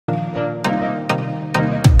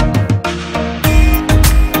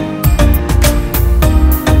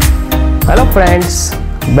friends,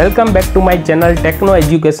 welcome back to my channel Techno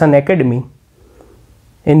Education Academy.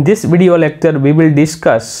 In this video lecture we will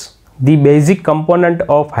discuss the basic component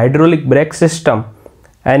of hydraulic brake system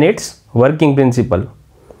and its working principle.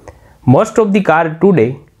 Most of the car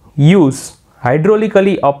today use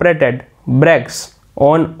hydraulically operated brakes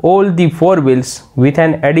on all the four wheels with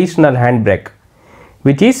an additional handbrake,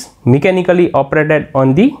 which is mechanically operated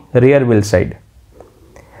on the rear wheel side.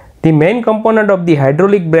 The main component of the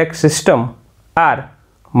hydraulic brake system are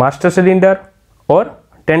master cylinder or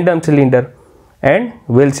tandem cylinder and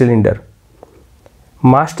wheel cylinder.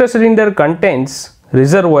 Master cylinder contains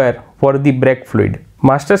reservoir for the brake fluid.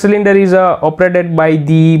 Master cylinder is operated by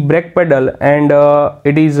the brake pedal and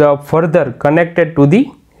it is further connected to the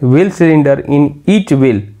wheel cylinder in each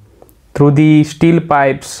wheel through the steel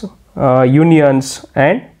pipes, unions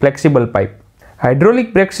and flexible pipe.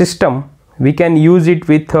 Hydraulic brake system, we can use it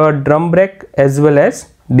with a drum brake as well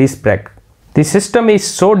as disc brake. The system is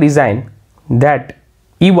so designed that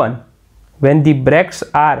even when the brakes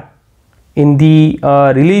are in the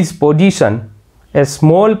release position, a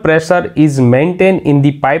small pressure is maintained in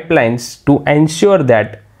the pipelines to ensure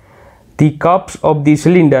that the cups of the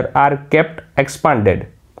cylinder are kept expanded.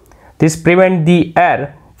 This prevents the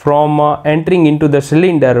air from entering into the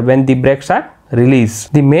cylinder when the brakes are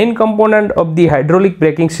released. The main component of the hydraulic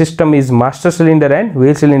braking system is master cylinder and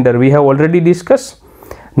wheel cylinder. We have already discussed.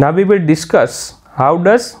 Now we will discuss how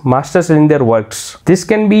does master cylinder works. This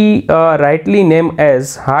can be rightly named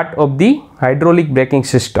as heart of the hydraulic braking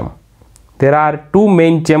system. There are two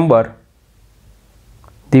main chambers,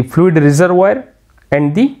 the fluid reservoir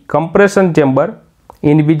and the compression chamber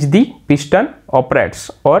in which the piston operates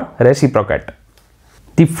or reciprocate.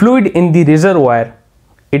 The fluid in the reservoir,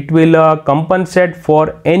 it will compensate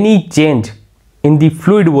for any change in the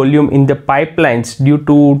fluid volume in the pipelines due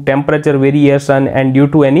to temperature variation and due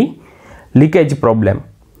to any leakage problem.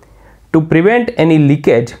 To prevent any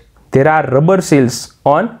leakage, there are rubber seals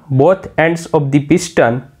on both ends of the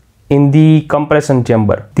piston in the compression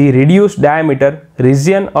chamber. The reduced diameter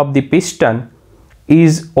region of the piston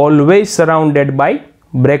is always surrounded by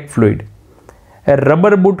brake fluid. A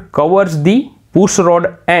rubber boot covers the push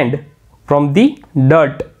rod end from the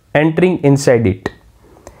dirt entering inside it.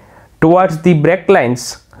 Towards the brake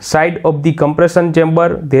lines side of the compression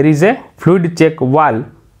chamber, there is a fluid check valve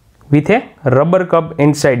with a rubber cup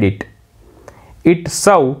inside it. It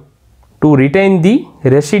serves to retain the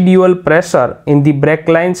residual pressure in the brake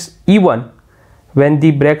lines even when the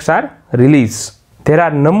brakes are released. There are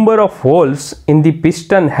number of holes in the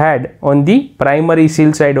piston head on the primary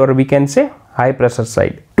seal side, or we can say high pressure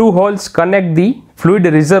side. Two holes connect the fluid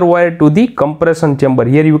reservoir to the compression chamber.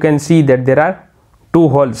 Here you can see that there are two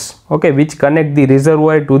holes, okay, which connect the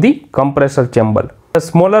reservoir to the compressor chamber. The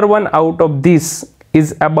smaller one out of this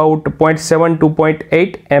is about 0.7 to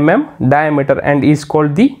 0.8 mm diameter and is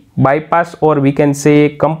called the bypass, or we can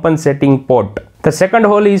say compensating port. The second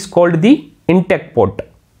hole is called the intake port.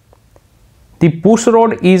 The push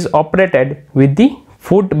rod is operated with the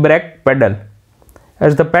foot brake pedal.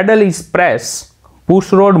 As the pedal is pressed,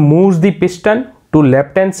 push rod moves the piston to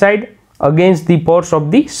left hand side against the force of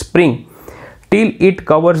the spring till it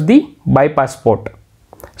covers the bypass port.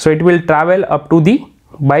 So it will travel up to the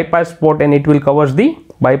bypass port and it will covers the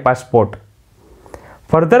bypass port.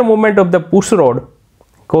 Further movement of the push rod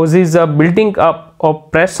causes a building up of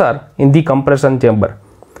pressure in the compression chamber.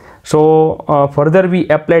 So further we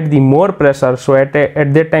applied the more pressure, so at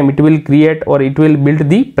that time it will create or it will build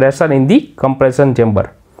the pressure in the compression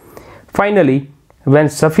chamber. Finally, when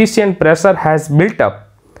sufficient pressure has built up,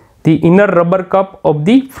 the inner rubber cup of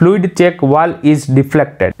the fluid check valve is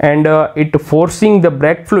deflected and it forcing the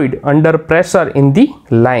brake fluid under pressure in the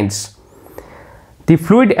lines. The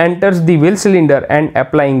fluid enters the wheel cylinder and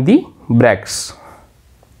applying the brakes.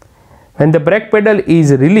 When the brake pedal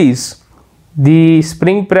is released, the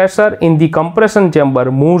spring pressure in the compression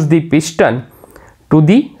chamber moves the piston to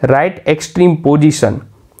the right extreme position.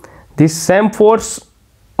 This same force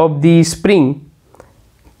of the spring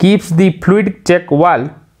keeps the fluid check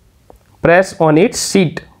valve pressed on its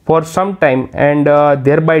seat for some time and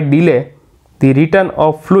thereby delay the return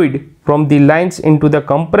of fluid from the lines into the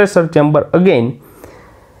compressor chamber again.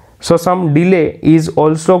 So some delay is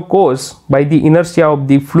also caused by the inertia of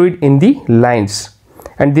the fluid in the lines,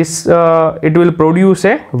 and this it will produce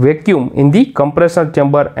a vacuum in the compressor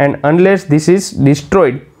chamber, and unless this is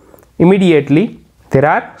destroyed immediately, there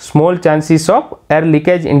are small chances of air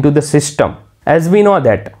leakage into the system. As we know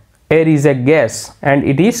that air is a gas and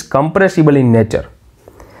it is compressible in nature,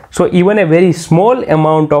 so even a very small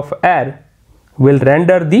amount of air will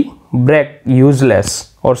render the brake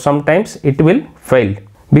useless or sometimes it will fail.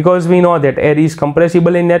 because we know that air is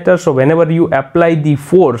compressible in nature. So whenever you apply the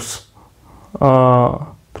force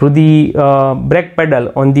through the brake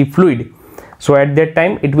pedal on the fluid, so at that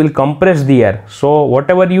time it will compress the air. So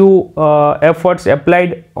whatever you efforts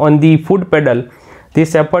applied on the foot pedal,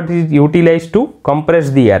 this effort is utilized to compress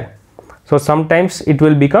the air. So sometimes it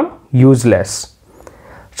will become useless.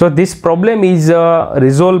 So this problem is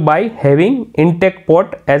resolved by having intake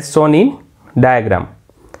port as shown in diagram.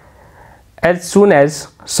 As soon as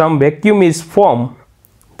some vacuum is formed,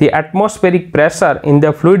 the atmospheric pressure in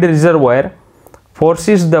the fluid reservoir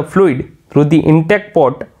forces the fluid through the intake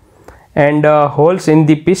port and holes in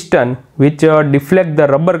the piston, which deflect the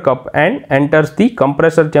rubber cup and enters the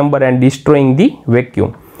compressor chamber and destroying the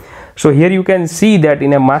vacuum. So here you can see that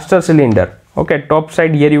in a master cylinder, okay, top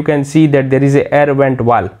side here you can see that there is a air vent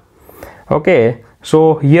valve. Okay,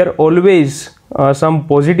 so here always some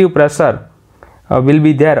positive pressure will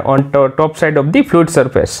be there on top side of the fluid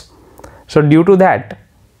surface. So due to that,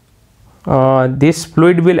 this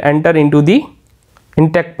fluid will enter into the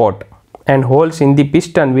intake port and holes in the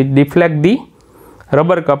piston which deflect the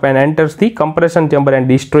rubber cup and enters the compression chamber and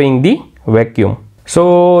destroying the vacuum.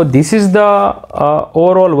 So this is the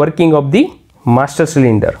overall working of the master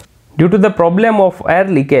cylinder. Due to the problem of air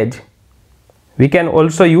leakage, we can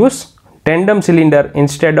also use tandem cylinder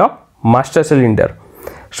instead of master cylinder.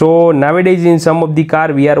 So nowadays in some of the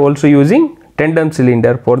car we are also using tandem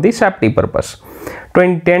cylinder for the safety purpose. So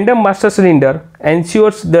in tandem master cylinder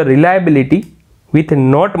ensures the reliability with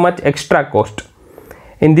not much extra cost.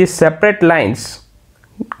 In these separate lines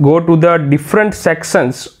go to the different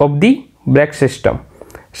sections of the brake system,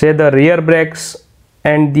 say the rear brakes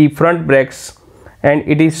and the front brakes, and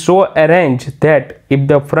it is so arranged that if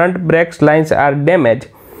the front brakes lines are damaged,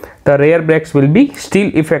 the rear brakes will be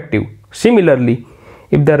still effective. Similarly,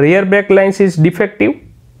 if the rear brake lines is defective,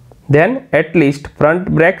 then at least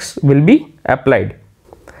front brakes will be applied.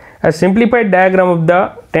 A simplified diagram of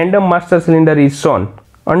the tandem master cylinder is shown.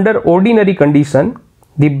 Under ordinary condition,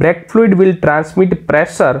 the brake fluid will transmit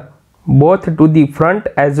pressure both to the front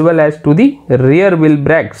as well as to the rear wheel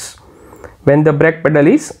brakes when the brake pedal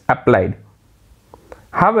is applied.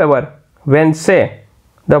 However, when say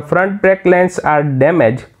the front brake lines are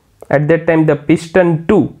damaged, at that time the piston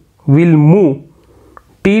 2 will move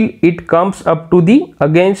till it comes up to the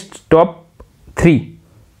against top 3.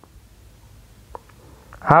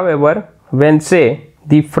 However, when say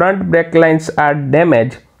the front brake lines are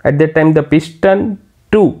damaged, at that time the piston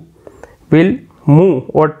 2 will move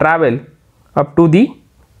or travel up to the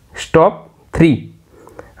stop 3.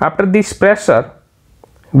 After this pressure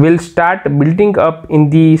will start building up in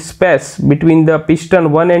the space between the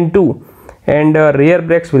piston 1 and 2 and rear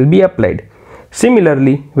brakes will be applied.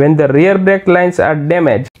 Similarly, when the rear brake lines are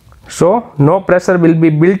damaged, so no pressure will be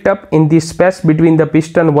built up in the space between the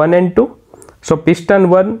piston 1 and 2. So piston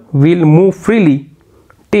 1 will move freely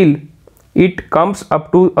till it comes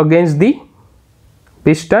up to against the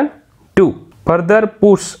piston 2. Further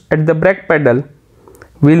push at the brake pedal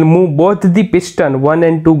will move both the piston 1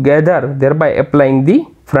 and 2 together, thereby applying the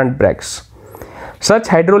front brakes. Such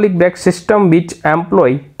hydraulic brake system which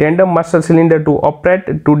employ tandem master cylinder to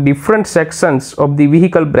operate to different sections of the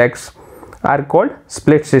vehicle brakes are called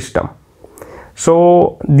split system.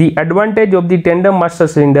 So the advantage of the tandem master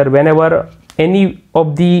cylinder, whenever any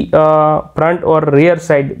of the front or rear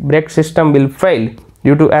side brake system will fail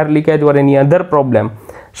due to air leakage or any other problem,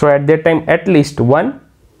 so at that time at least one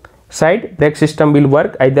side brake system will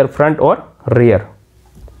work, either front or rear.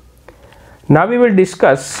 Now we will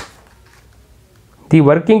discuss the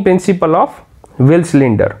working principle of wheel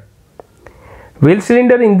cylinder. Wheel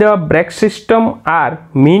cylinder in the brake system are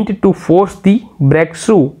meant to force the brake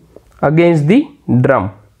shoe against the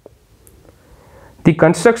drum. The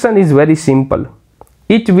construction is very simple.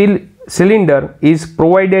 Each wheel cylinder is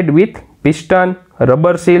provided with piston,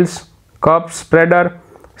 rubber seals, cup spreader,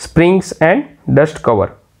 springs and dust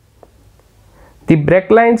cover. The brake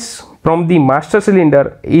lines from the master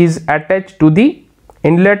cylinder is attached to the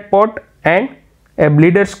inlet port and a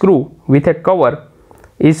bleeder screw with a cover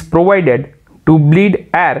is provided to bleed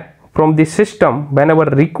air from the system whenever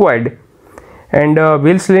required, and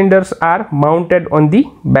wheel cylinders are mounted on the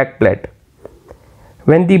back plate.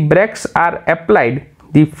 When the brakes are applied,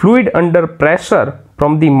 the fluid under pressure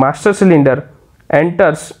from the master cylinder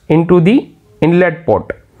enters into the inlet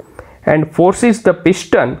port and forces the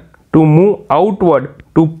piston to move outward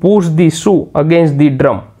to push the shoe against the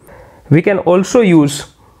drum. We can also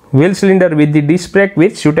use wheel cylinder with the disc brake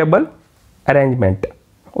with suitable arrangement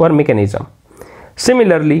or mechanism.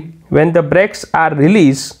 Similarly, when the brakes are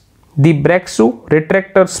released, the brake shoe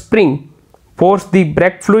retractor spring force the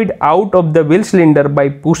brake fluid out of the wheel cylinder by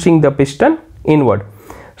pushing the piston inward.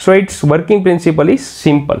 So its working principle is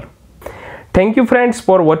simple. Thank you friends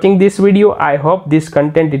for watching this video. I hope this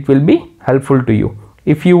content it will be helpful to you.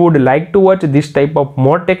 If you would like to watch this type of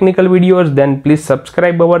more technical videos, then please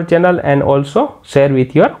subscribe our channel and also share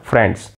with your friends.